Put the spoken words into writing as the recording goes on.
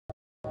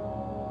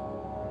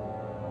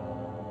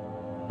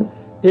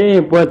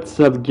Hey, what's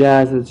up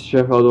guys, it's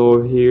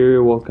Chafrador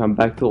here, welcome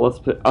back to Let's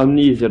Play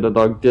Amnesia the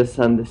Dark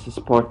Descent. This is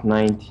part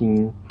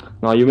 19.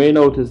 Now you may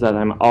notice that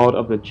I'm out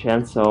of the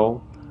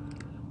chancel.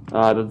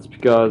 That's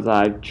because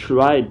I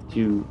tried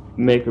to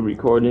make a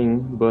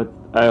recording, but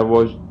I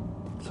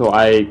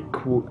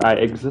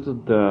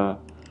exited the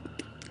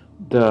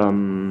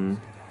oh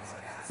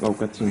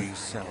cutscene. These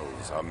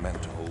cells are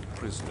meant to hold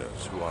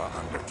prisoners who are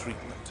under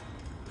treatment.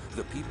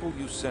 The people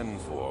you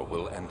send for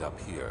will end up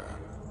here.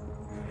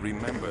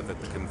 Remember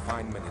that the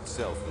confinement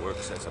itself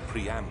works as a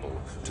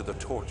preamble to the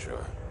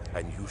torture,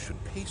 and you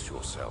should pace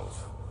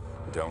yourself.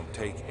 Don't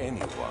take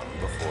anyone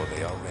before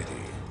they are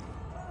ready.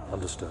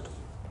 Understood.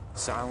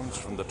 Sounds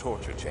from the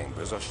torture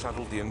chambers are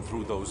shuttled in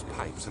through those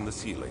pipes in the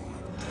ceiling.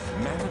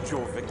 Manage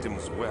your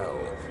victims well,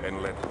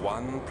 and let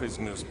one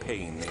prisoner's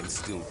pain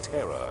instill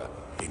terror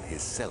in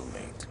his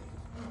cellmate.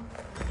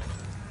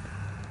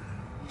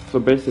 So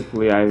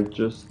basically I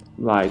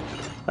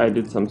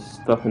did some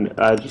stuff and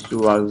I just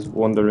was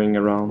wandering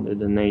around in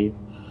the nave.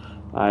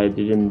 I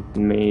didn't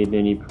made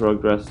any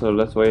progress, so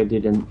that's why I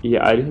didn't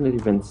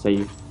even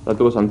save. That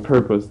was on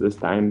purpose this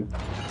time,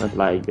 not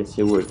like the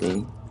silver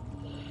thing.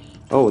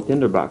 Oh,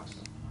 tinderbox.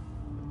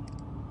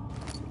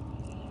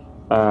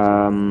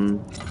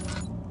 Um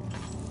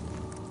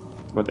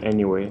but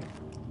anyway.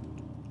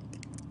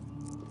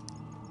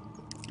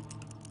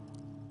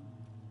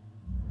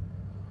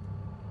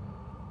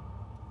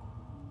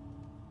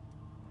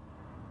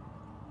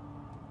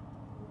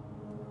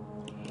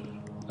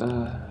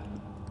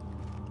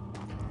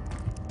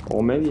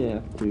 Or maybe I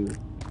have to.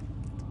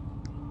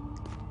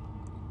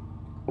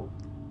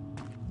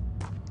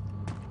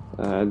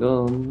 I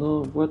don't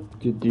know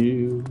what to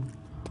do.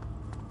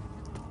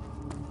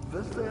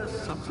 Was there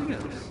something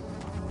else?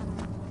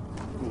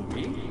 Who,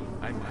 me?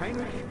 I'm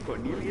Heinrich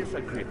Cornelius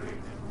Agrippa.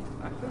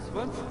 I was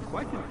once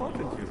quite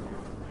important, you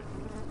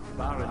know.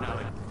 Baron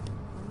Alec.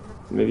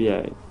 Maybe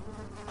I.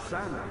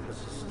 Santa has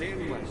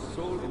sustained my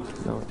soul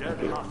into No, dead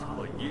okay. lost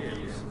for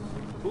years.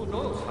 Who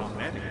knows how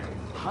many?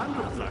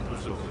 Hundreds, I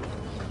presume.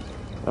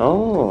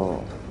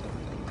 Oh.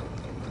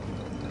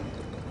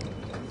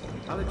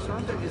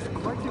 Alexander is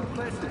quite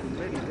impressive in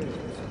many ways,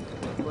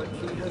 but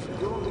he has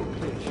grown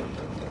impatient.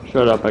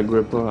 Shut up,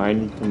 Agrippa. I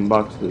need some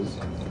boxes.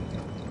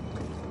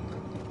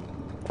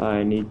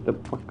 I need the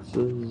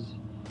boxes.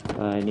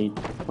 I need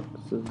the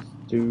boxes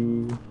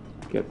to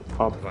get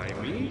up. By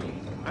me?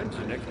 I'm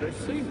the next best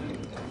thing.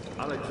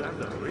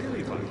 Alexander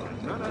really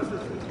wanted none other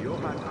than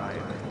Johann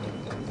Iron.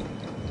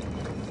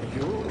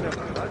 You never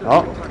heard of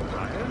Oh. Johann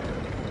Iron?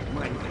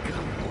 My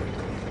God,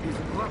 his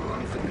brother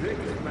is the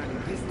greatest man in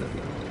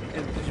history,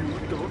 and you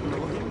don't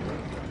know him?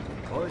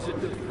 Or is it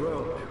the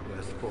world who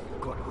has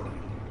forgotten him?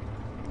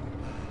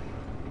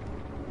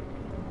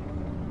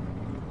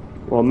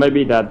 Well,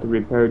 maybe that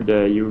repaired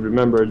the. You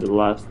remember the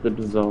last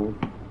episode?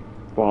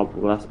 Well,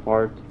 the last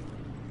part.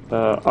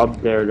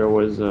 Up there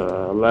was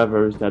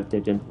levers that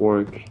didn't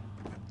work.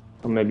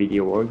 Or maybe they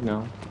work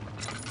now.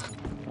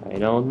 I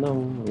don't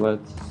know.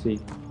 Let's see.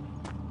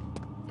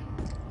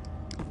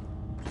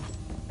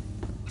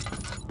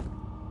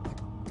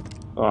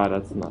 Oh,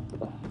 that's not.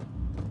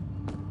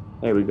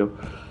 There we go.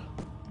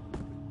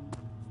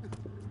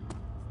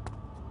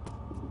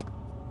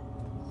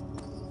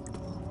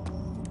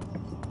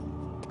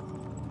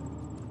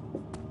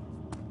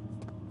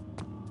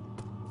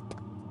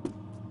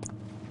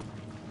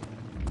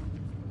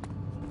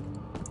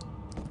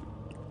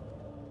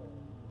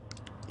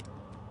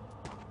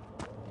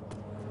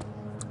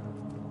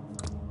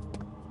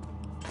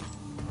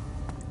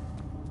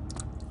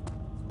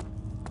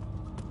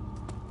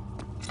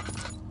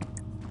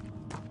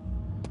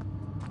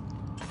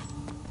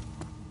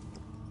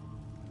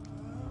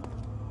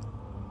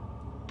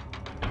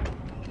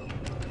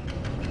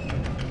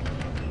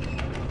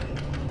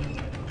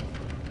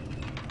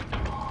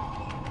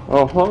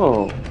 Oh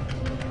ho!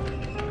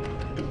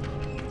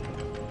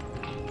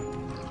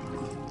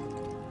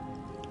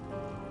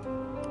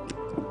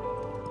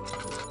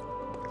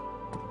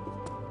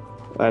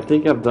 I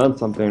think I've done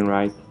something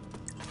right.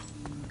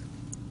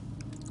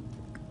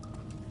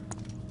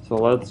 So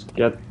let's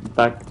get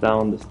back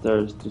down the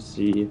stairs to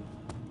see if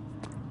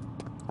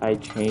I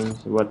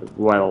changed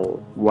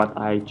what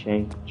I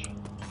changed.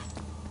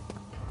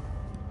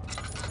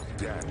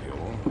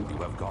 Daniel, you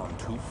have gone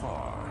too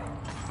far.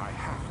 I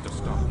have to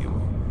stop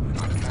you.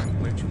 I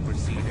can't let you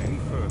proceed any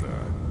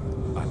further.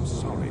 I'm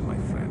sorry, my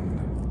friend.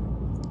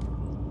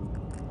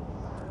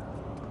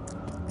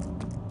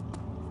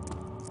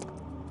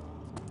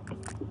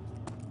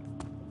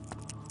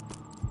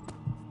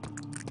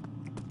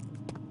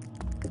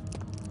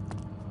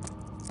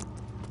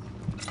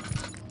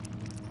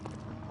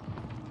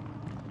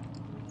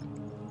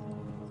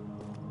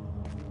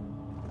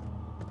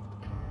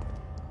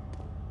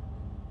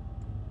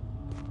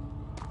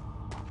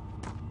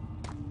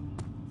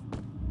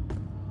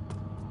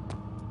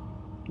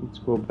 Let's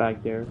go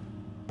back there.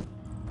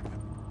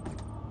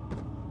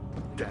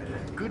 Dad,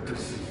 good to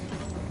see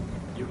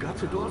you. You got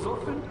the doors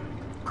open?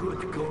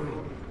 Good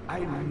going. I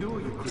knew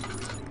you could.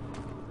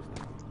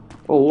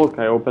 Oh look,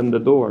 I opened the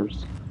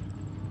doors.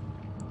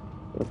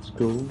 That's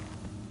cool.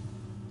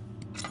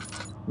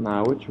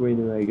 Now, which way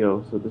do I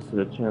go? So this is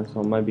a chance,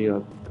 so maybe I'll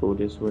go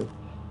this way.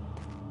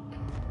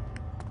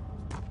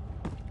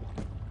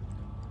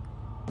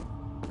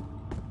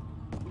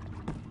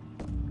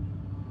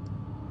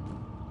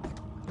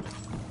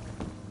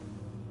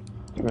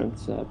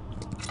 Transept.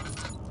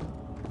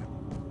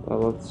 Well,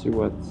 let's see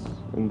what's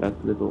in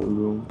that little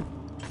room.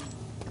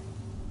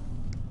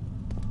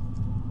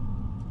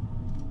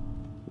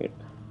 Yeah.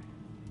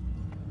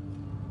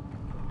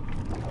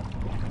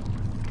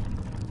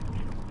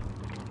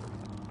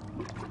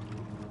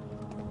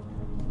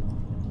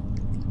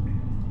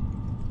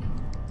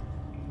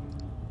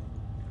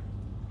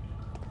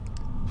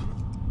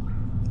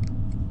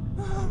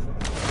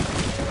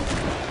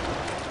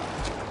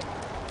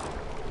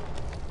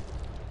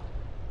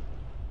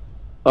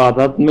 Oh,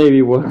 that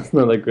maybe was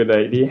not a good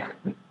idea.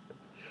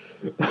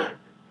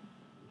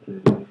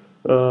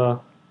 uh,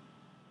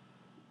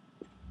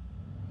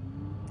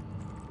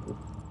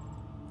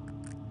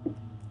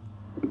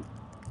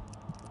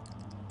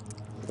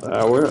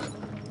 where?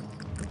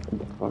 What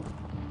the fuck?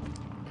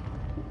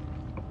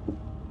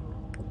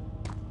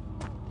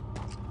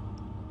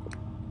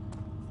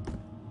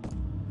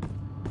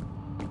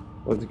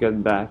 Let's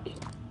get back.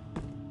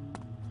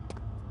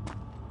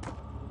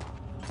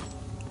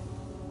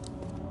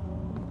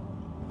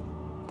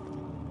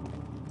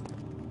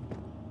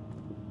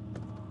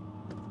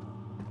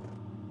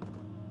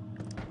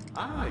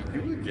 Ah,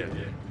 you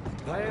again.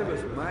 I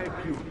was my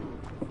pupil.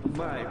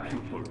 My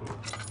pupil.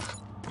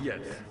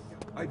 Yes,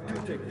 I do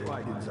take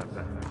pride in that.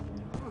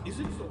 Is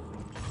it so?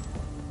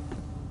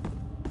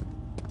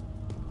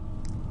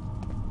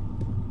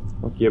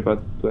 Okay, but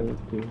do I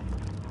have to?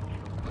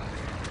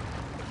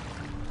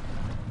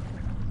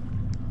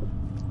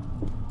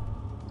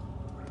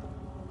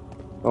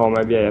 Oh,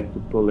 maybe I have to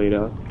pull it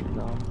out.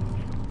 No.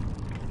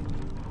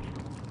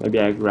 Maybe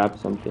I grab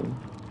something.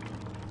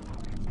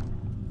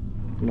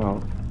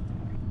 No.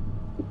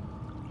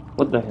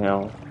 What the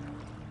hell?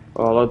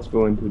 Oh, let's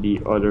go into the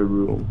other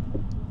room.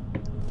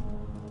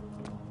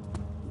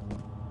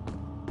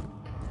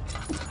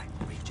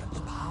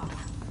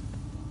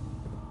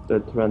 The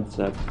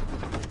transept.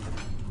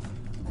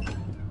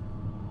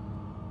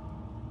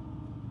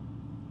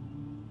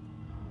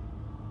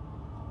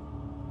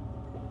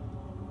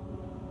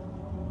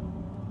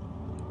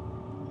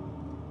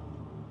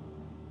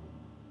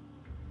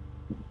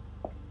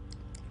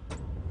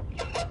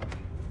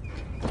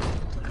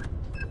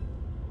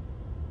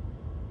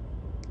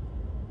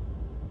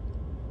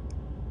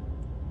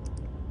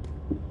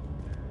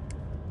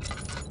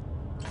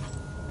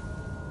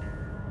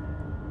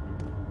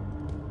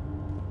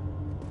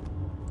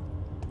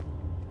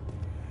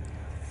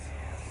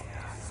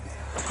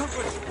 How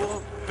much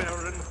more,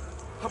 Baron?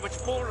 How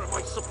much more am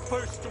I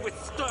supposed to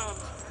withstand?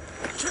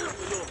 Kill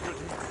me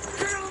already!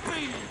 Kill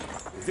me!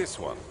 This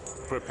one.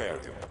 Prepare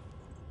him.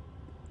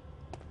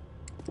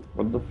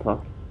 What the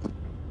fuck?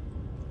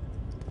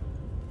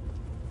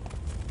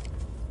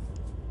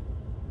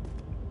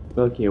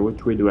 Okay,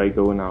 which way do I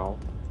go now?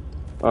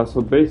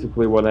 So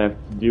basically what I have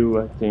to do,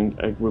 I think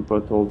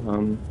Agrippa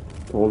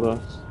told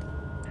us.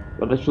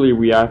 But actually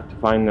we have to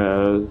find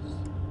the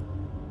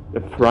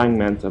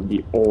fragments of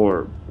the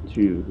orb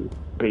to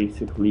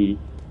basically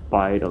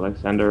fight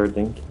Alexander, I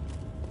think.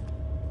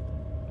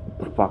 What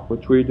the fuck,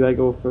 which way do I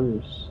go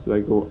first? Do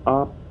I go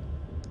up?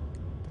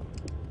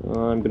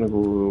 I'm gonna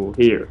go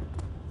here.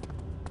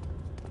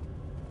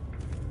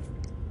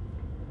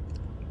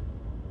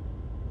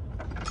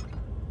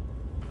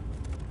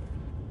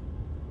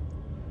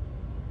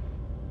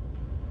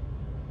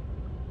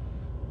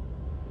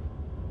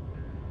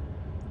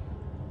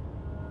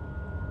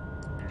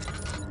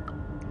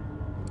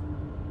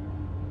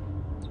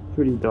 It's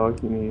pretty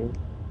dark in here.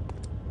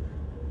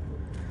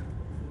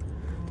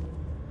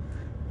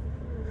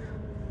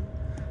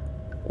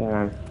 And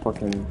I'm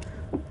fucking...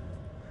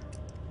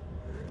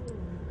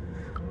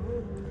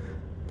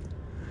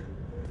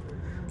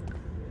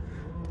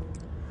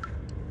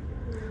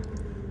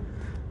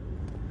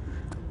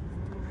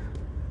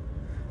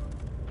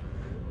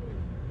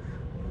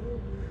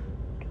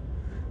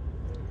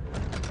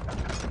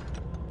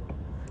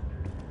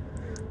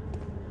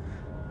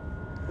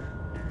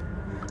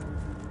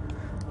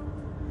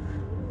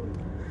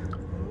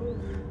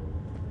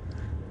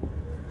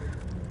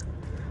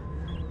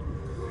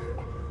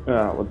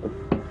 Ah, what the...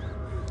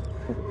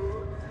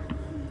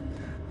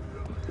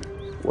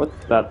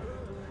 What's that?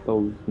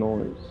 Those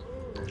noise?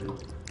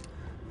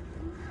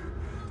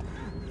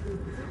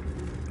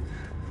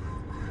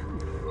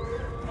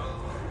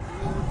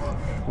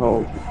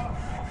 Oh.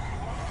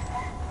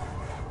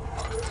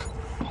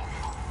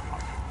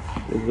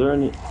 Is there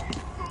any...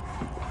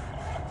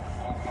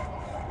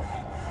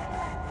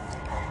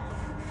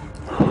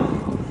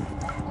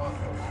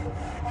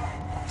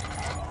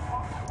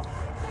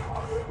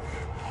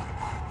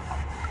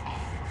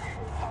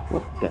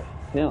 What the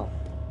hell?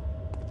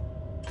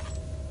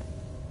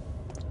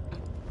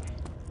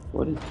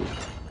 What is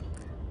this?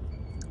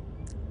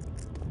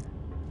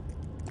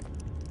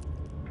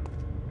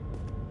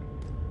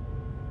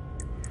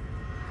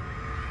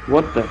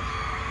 What the?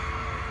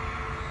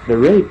 The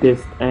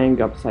rapist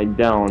hung upside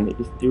down,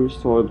 his ears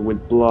soiled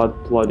with blood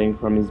flooding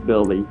from his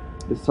belly.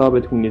 The saw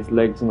between his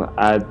legs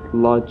had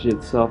lodged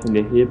itself in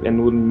the hip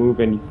and wouldn't move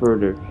any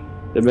further.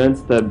 The man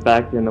stepped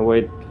back and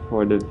waited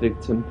for the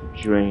victim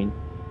to drain.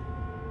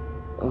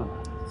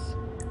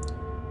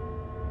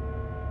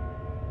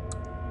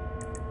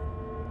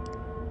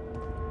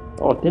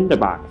 Oh,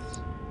 tinderbox.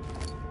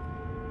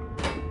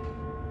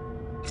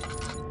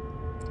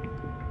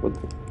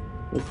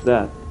 What's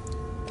that?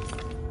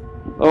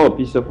 Oh, a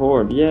piece of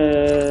orb.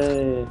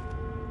 Yay!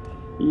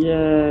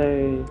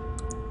 Yay!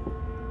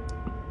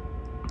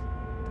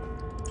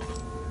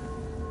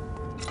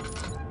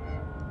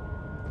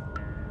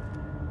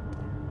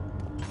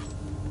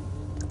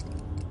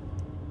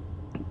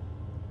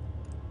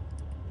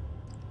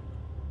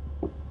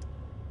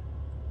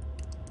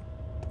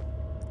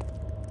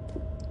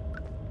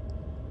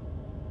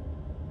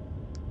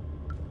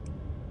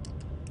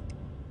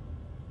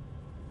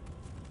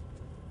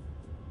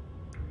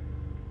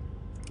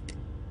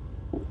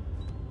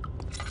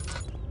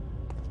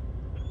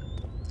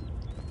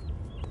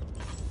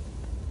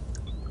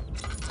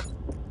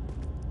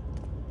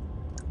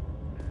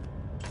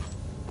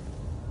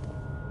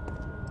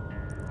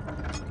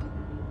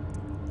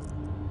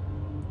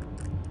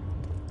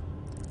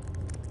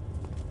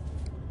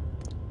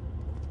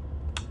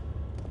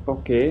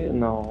 Okay,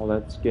 now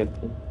let's get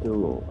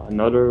into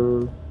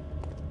another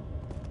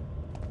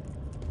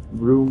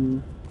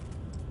room.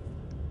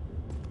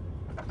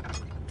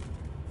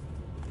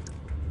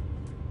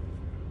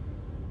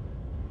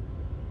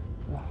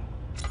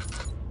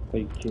 Are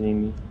you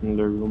kidding me?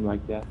 Another room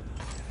like that?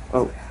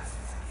 Oh,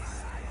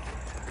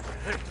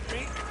 Let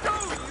me go,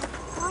 you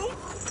brute!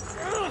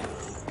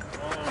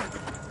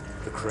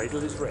 The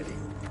cradle is ready.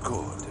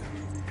 Good.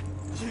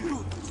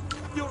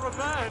 You're a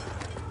man!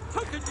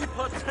 How can you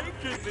partake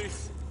in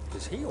this?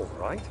 Is he all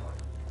right?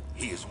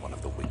 He is one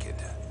of the wicked.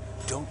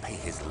 Don't pay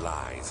his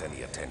lies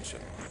any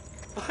attention.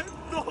 I'm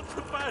not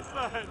a bad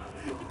man!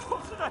 It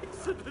was an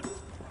accident!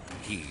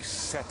 He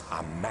set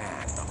a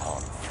man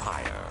on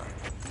fire.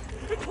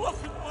 It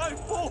wasn't my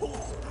fault!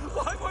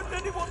 Why won't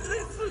anyone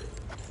listen?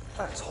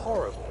 That's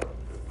horrible.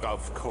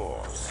 Of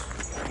course.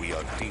 We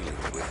are dealing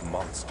with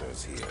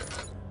monsters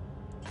here.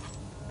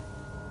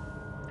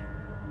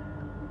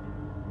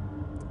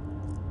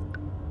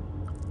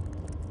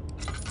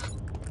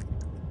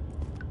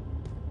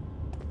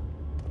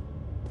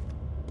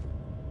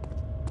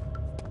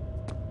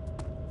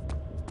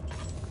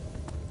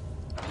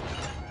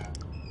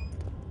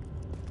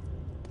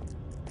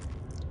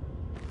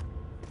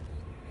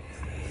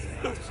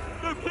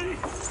 No, please!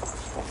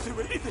 Do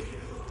anything!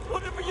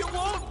 Whatever you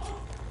want!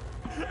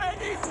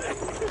 Anything!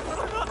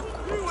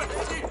 Do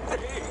anything!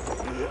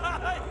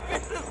 I'm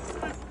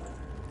innocent!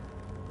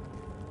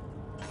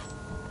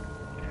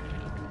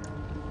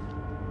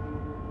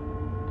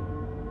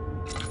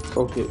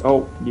 okay.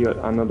 Oh, you got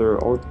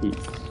another art piece.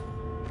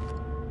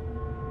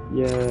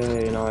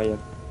 Yay! Now I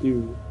have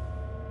two.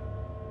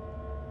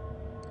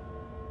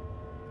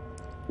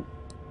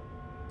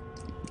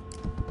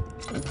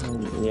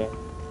 Yeah.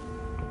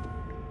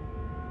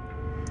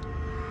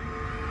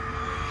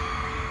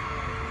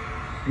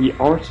 The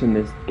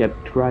arsonist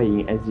kept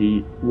trying as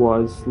he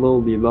was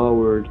slowly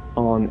lowered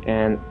on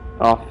and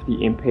off the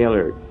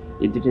impaler.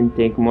 It didn't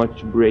take much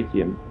to break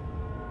him.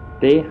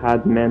 They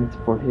had meant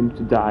for him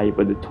to die,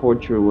 but the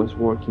torture was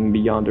working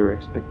beyond their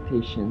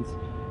expectations.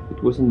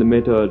 It wasn't the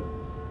method,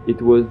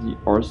 it was the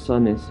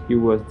arsonist who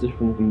was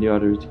different from the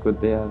others. Could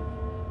they have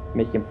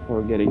make him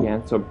forget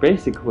again? So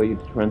basically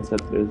the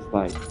Transept is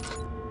like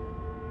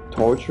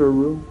torture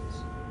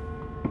rooms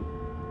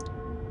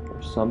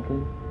or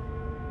something.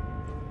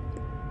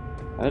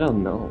 I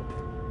don't know.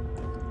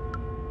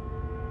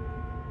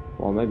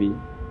 Well, maybe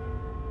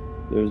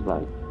there's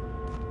like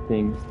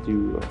things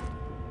to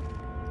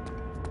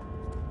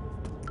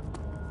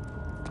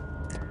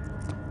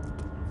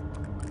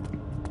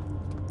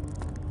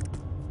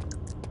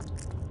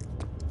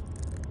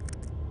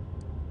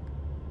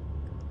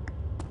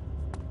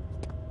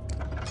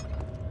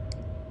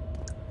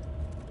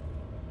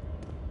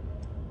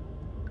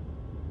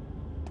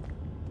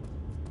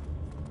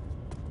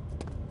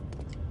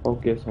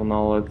Okay, so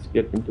now let's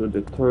get into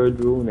the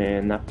third room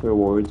and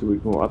afterwards we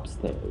go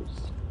upstairs.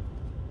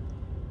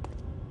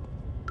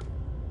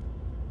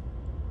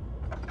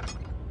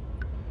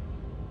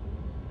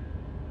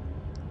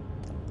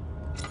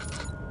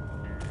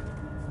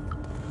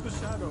 The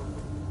shadow.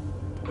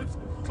 It's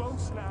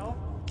close now.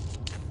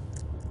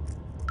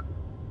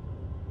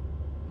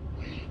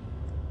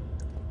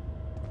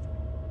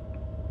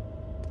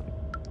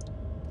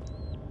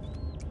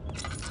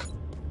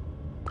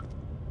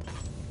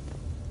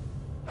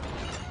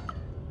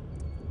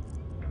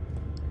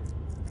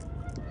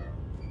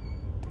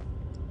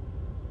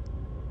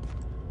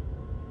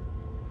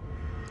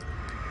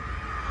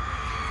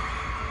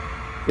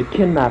 The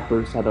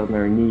kidnapper sat on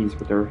her knees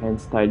with her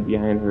hands tied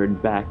behind her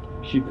back.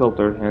 She felt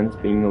her hands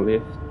being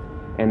lifted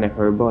and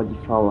her body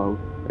followed.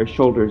 Her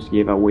shoulders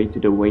gave away to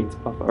the weight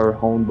of her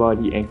own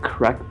body and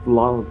cracked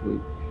loudly.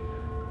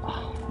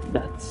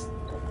 That's...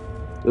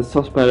 The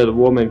suspended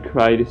woman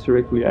cried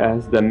hysterically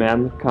as the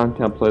man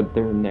contemplated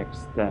their next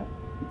step.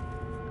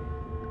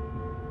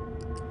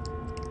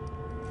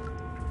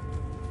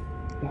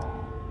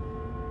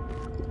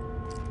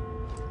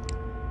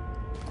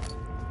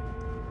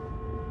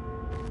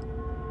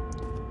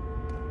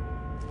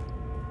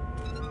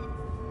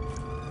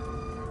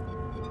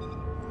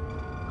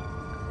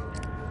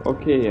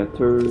 Okay, a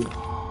third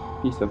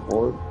piece of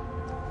ore.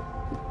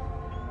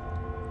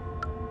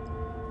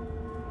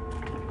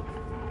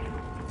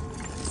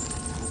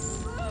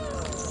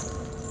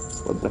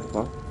 What the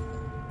fuck?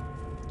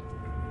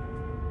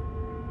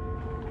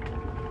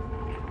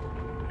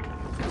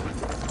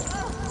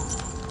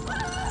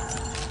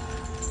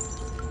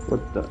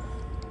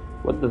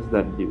 What does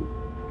that do?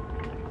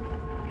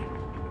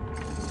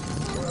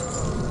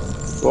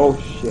 Oh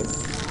shit.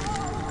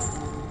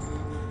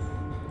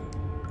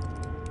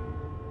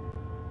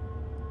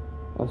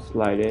 A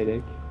slight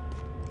headache.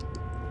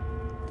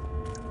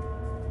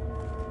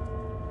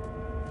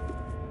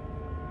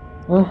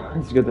 Well,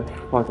 let's get the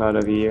fuck out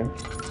of here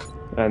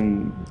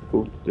and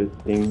go to the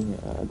thing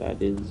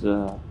that is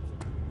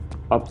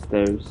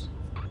upstairs.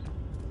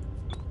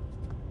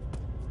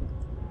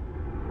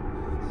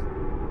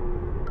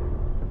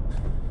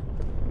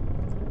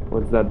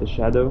 What's that, the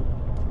shadow?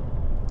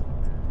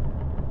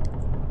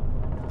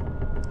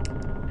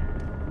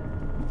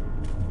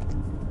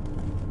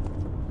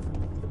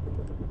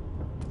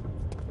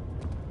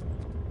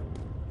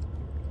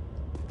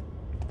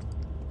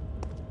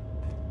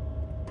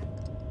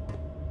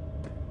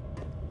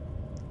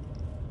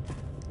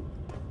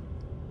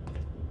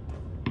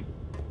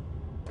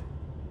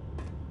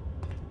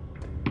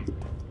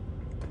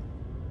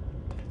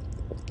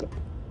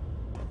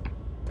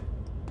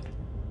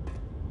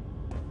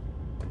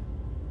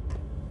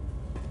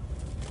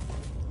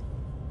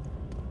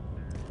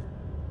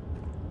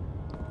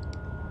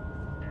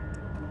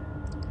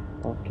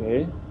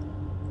 Okay.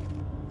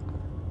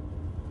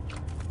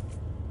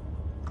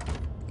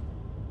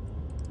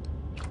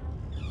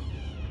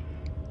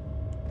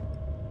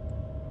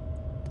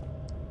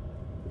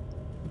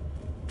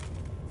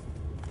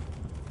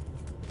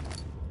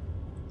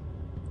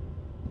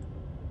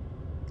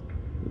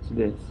 What's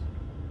this?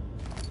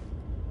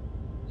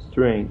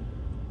 String.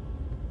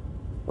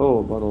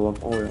 Oh, bottle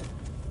of oil.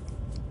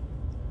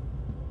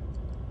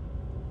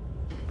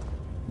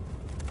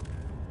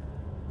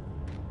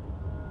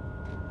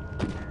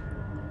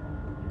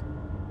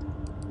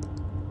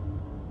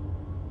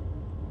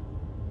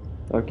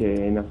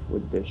 Okay, enough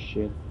with this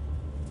shit.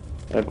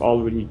 I've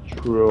already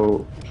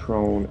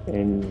thrown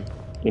in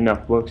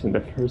enough books in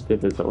the first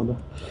episode.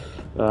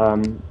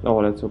 Oh,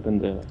 let's open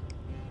the...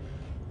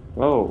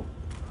 Oh.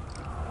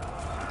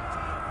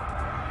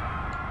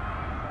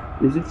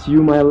 Is it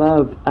you, my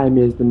love, I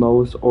miss the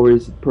most, or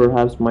is it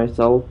perhaps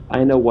myself?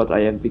 I know what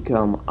I have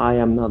become. I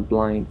am not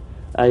blind.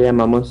 I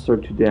am a monster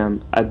to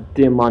them, a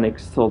demonic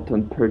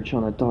sultan perched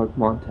on a dark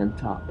mountain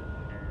top.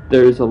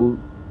 There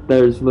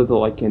is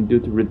little I can do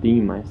to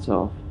redeem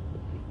myself.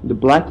 The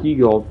Black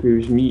Eagle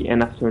fears me,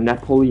 and after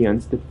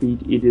Napoleon's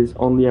defeat, it is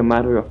only a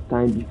matter of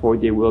time before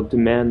they will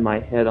demand my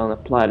head on a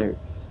platter.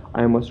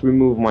 I must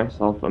remove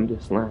myself from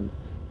this land.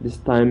 This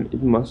time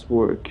it must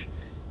work.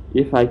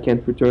 If I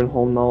can't return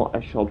home now,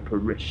 I shall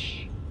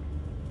perish.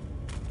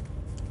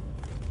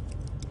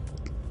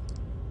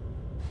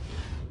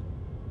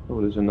 Oh,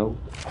 there's a note.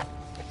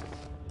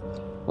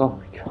 Oh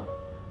my god.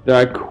 There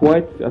are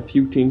quite a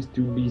few things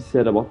to be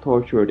said about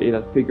torture, and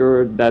I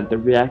figure that the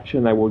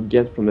reaction I will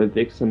get from the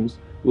victims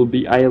will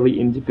be highly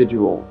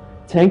individual.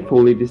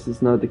 Thankfully, this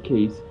is not the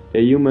case.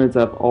 The humans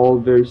have all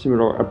very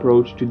similar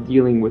approach to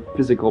dealing with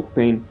physical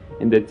pain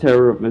and the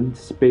terror of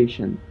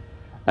anticipation.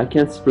 I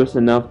can't stress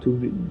enough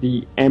to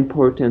the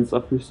importance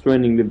of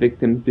restraining the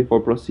victims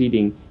before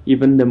proceeding.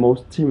 Even the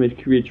most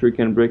timid creature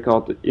can break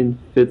out in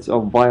fits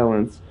of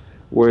violence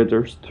where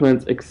their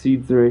strength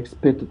exceeds their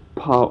expected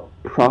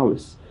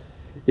prowess.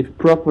 If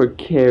proper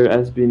care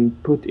has been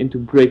put into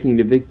breaking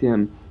the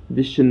victim,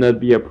 this should not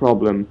be a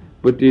problem,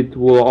 but it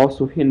will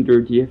also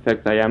hinder the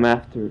effect I am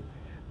after.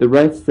 The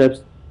right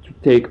steps to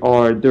take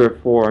are,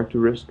 therefore, to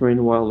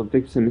restrain while the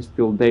victim is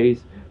still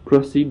dazed,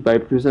 proceed by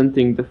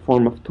presenting the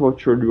form of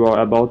torture you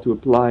are about to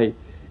apply,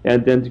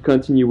 and then to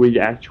continue with the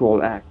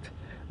actual act.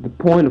 The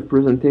point of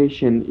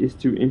presentation is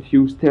to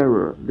infuse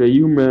terror. The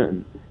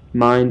human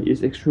mind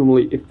is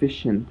extremely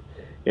efficient.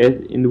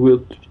 It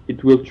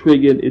will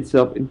trigger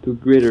itself into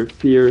greater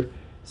fear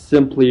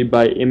simply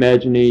by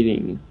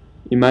imagining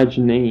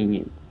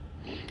it.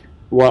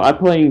 While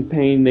applying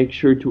pain, make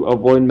sure to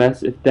avoid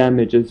massive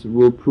damages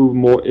will prove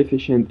more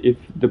efficient if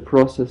the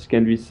process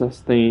can be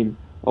sustained.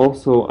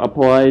 Also,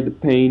 apply the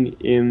pain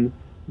in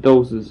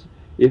doses,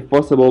 if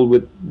possible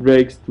with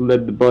breaks to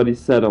let the body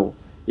settle.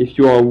 If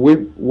you are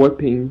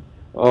whipping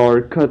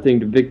or cutting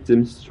the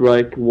victim,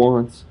 strike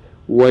once,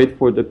 wait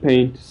for the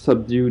pain to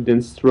subdue,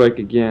 then strike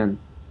again.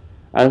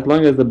 As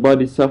long as the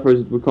body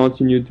suffers, it will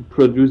continue to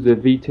produce the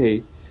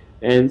vitae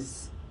and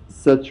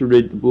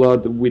saturate the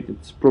blood with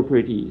its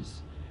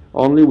properties.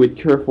 Only with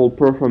careful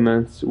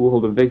performance will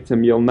the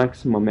victim yield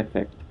maximum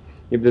effect.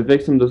 If the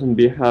victim doesn't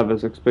behave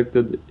as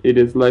expected, it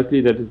is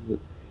likely that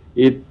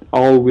it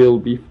all will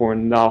be for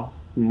now.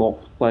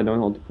 I don't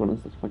know how to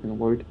pronounce that fucking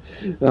word.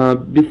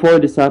 Before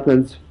this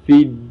happens,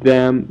 feed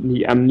them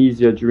the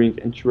amnesia drink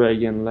and try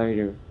again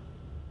later.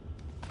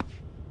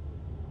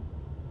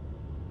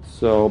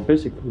 So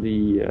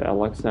basically,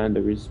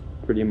 Alexander is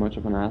pretty much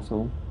of an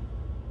asshole.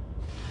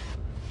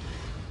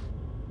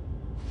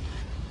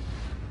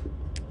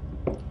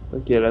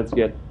 Okay, let's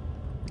get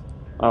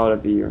out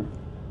of here.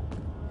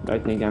 I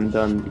think I'm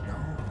done.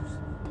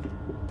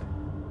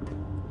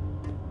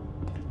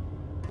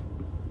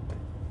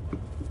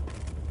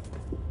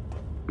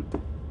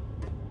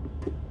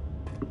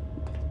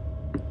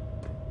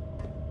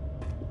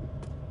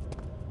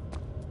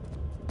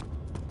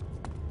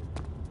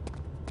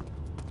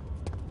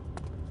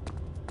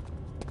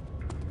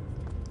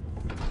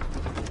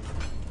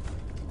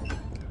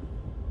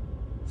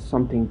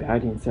 Something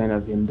bad inside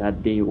of him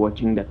that day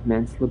watching that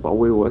man slip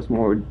away was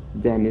more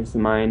than his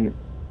mind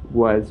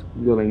was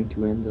willing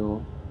to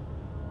handle.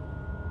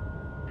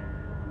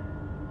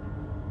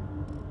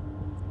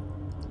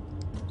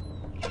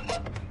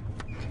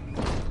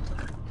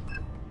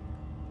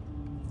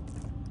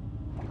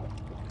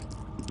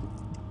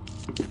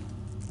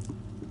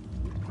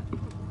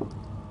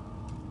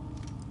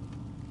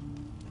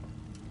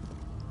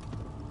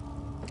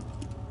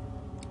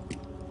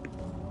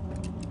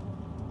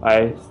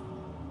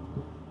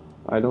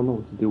 I don't know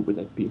what to do with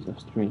that piece of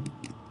string.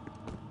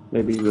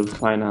 Maybe we'll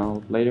find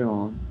out later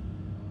on.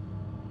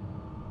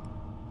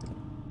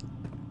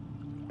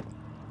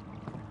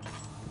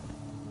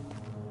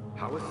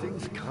 How are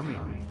things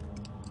coming?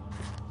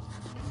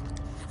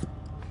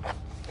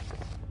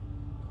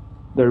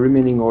 The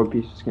remaining ore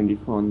pieces can be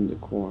found in the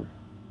core.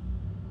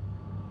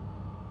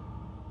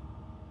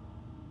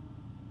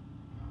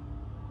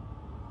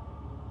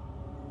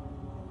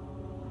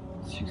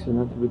 Six are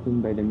not written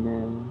by the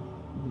man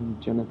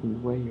named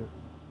Jonathan Weyer.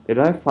 Did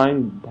I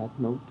find that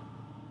note?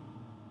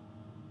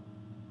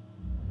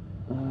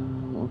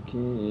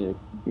 Okay,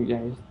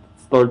 guys,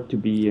 start to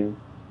be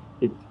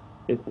it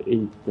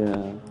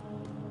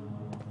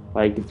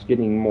like it's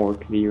getting more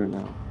clear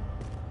now.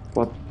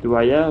 What do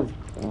I have?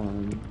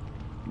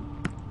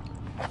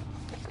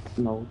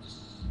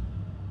 Notes.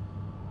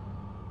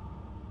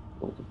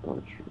 Lots of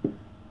torture.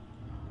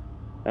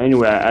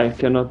 Anyway, I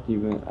cannot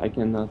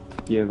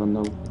give a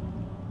note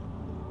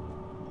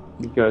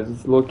because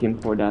it's looking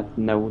for that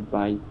note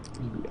by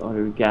the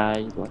other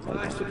guy, but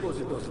I suppose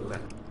it doesn't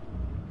matter.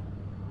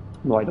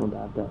 no, I don't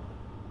have that.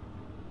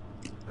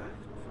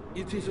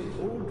 It is an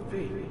old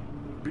faith,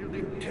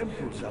 building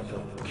temples out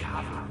of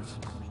caverns.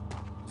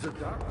 The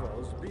dark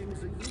walls being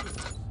the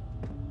universe.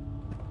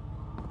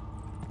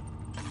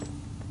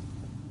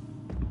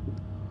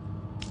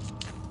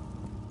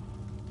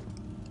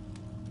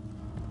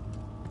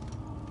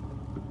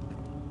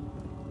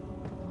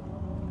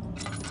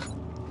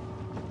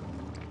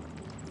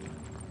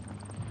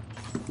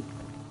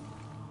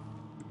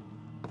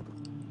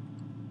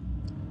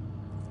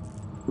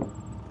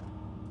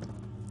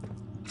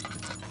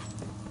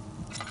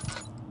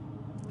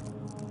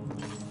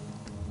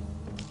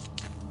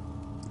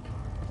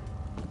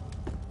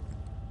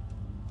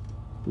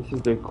 This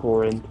is the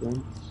core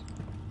entrance.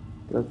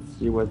 Let's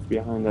see what's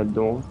behind that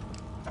door.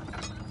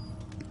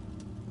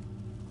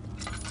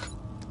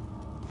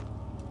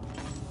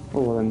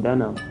 Oh, well, and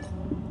then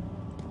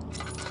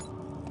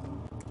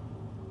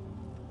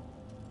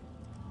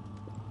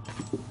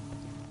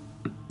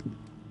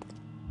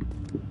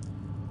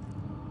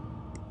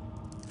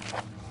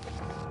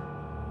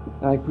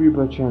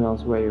Agrippa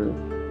channels Weyer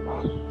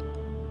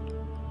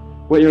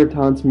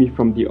taunts me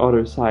from the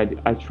other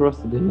side. I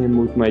trusted him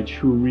with my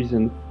true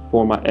reason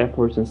for my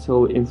efforts and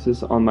still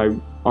insists on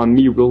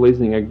me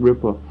releasing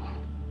Agrippa.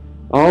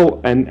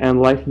 How an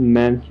enlightened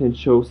man can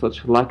show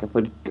such lack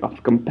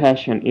of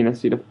compassion in a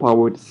seat of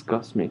power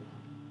disgusts me.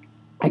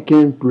 I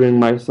can't bring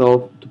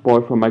myself to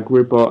part from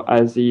Agrippa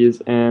as he is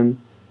and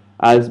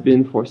has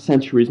been for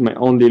centuries my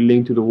only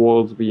link to the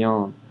worlds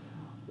beyond.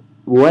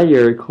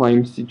 Weyer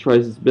claims he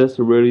tries his best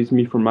to release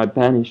me from my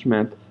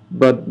banishment,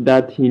 but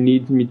that he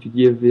needs me to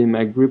give him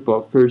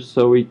Agrippa first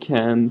so he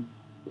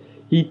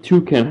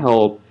too can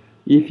help.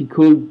 If he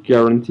could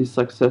guarantee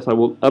success, I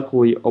would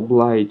happily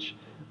oblige.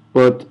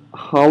 But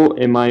how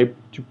am I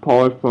to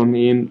part from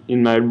him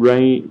in my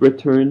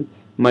return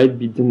might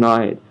be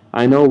denied.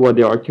 I know what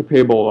they are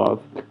capable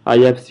of. I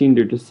have seen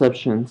their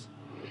deceptions.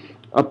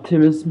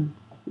 Optimism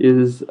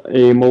is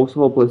a most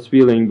hopeless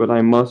feeling, but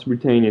I must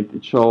retain it.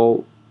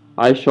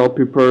 I shall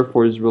prepare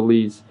for his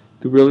release.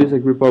 To release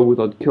Agrippa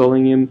without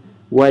killing him,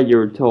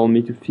 Weyer told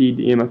me to feed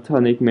him a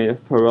tonic made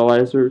of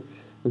paralyzer,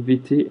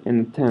 vitae,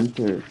 and a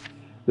tempter.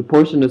 The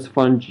poisonous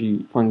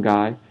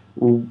fungi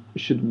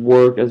should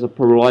work as a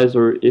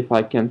paralyzer if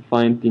I can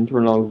find the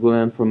internal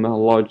gland from a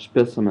large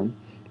specimen.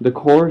 The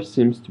core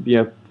seems to be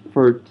a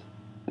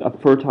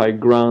fertile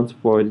ground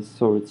for its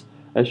sorts.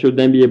 I should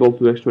then be able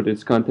to extract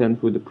its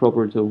content with the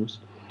proper tools.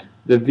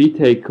 The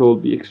vitae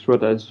could be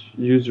extracted as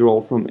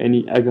usual from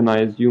any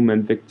agonized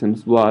human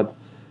victim's blood.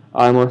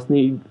 I must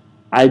need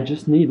I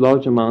just need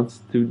large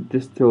amounts to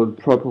distill it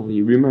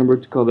properly. Remember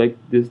to collect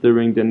this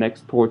during the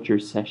next torture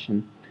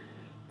session.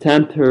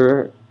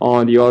 Tamper,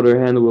 on the other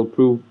hand, will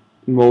prove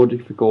more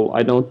difficult.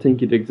 I don't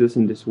think it exists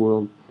in this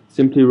world.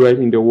 Simply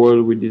writing the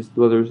word with these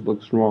letters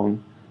looks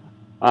wrong.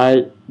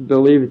 I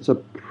believe it's a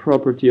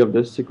property of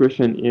the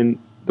secretion in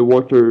the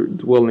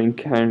water-dwelling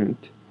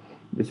current.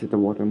 This is the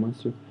water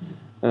monster.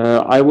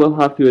 I will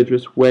have to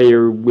address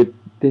Weyer with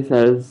this,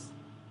 as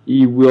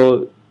he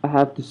will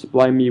have to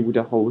supply me with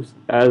a host,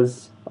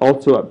 as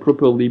also a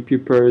properly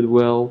prepared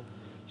well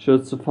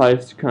should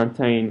suffice to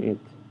contain it.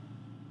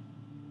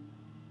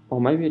 Or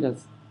maybe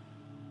that's...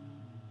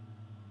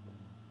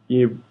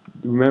 You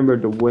remember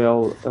the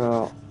well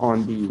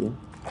on the...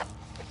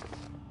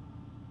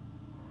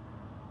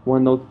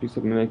 One note piece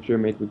of mixture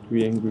made with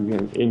 3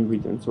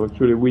 ingredients. So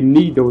actually we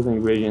need those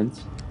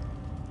ingredients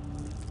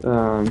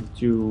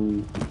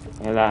to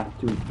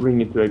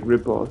bring it to a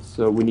gripper.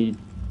 So we need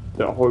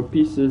the whole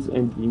pieces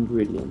and the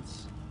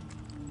ingredients.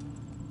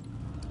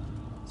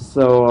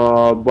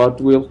 So but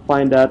we'll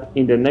find that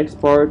in the next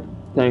part.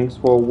 Thanks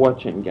for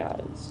watching,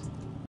 guys.